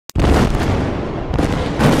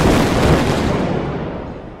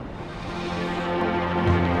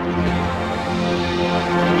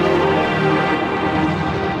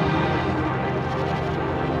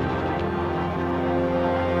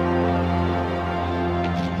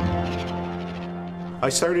I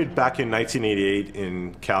started back in 1988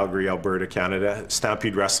 in Calgary, Alberta, Canada.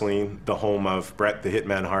 Stampede Wrestling, the home of Bret the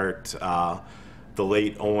Hitman Hart, the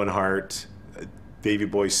late Owen Hart, Davey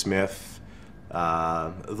Boy Smith.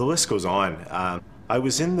 The list goes on. I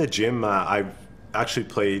was in the gym. I actually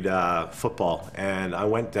played football, and I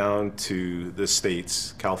went down to the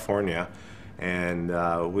States, California, and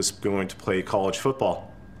was going to play college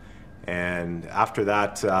football. And after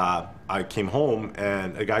that, I came home,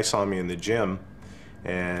 and a guy saw me in the gym,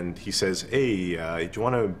 and he says, "Hey, have you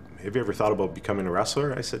ever thought about becoming a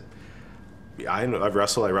wrestler?" I said, "Yeah, I've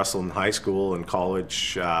wrestled. I wrestled in high school and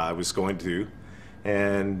college. I was going to."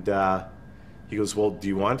 And he goes, "Well, do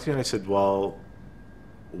you want to?" And I said, "Well,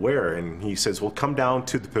 where?" And he says, "Well, come down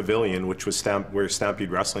to the pavilion," which was where Stampede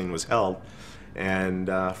Wrestling was held. And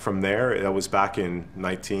from there, that was back in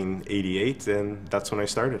 1988, and that's when I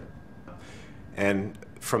started. And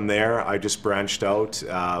from there, I just branched out,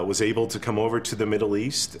 was able to come over to the Middle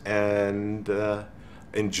East, and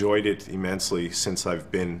enjoyed it immensely since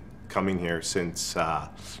I've been coming here since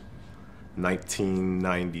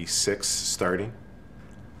 1996 starting.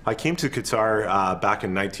 I came to Qatar back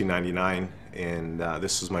in 1999, and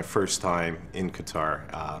this was my first time in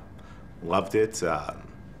Qatar. Loved it.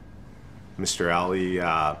 Mr. Ali,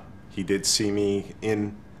 he did see me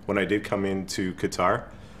when I did come into Qatar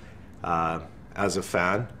as a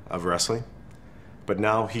fan of wrestling, but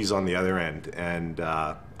now he's on the other end, and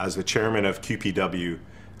as the chairman of QPW,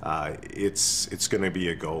 it's going to be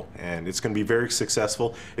a go, and it's going to be very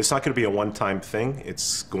successful. It's not going to be a one-time thing.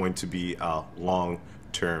 It's going to be a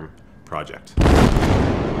long-term project.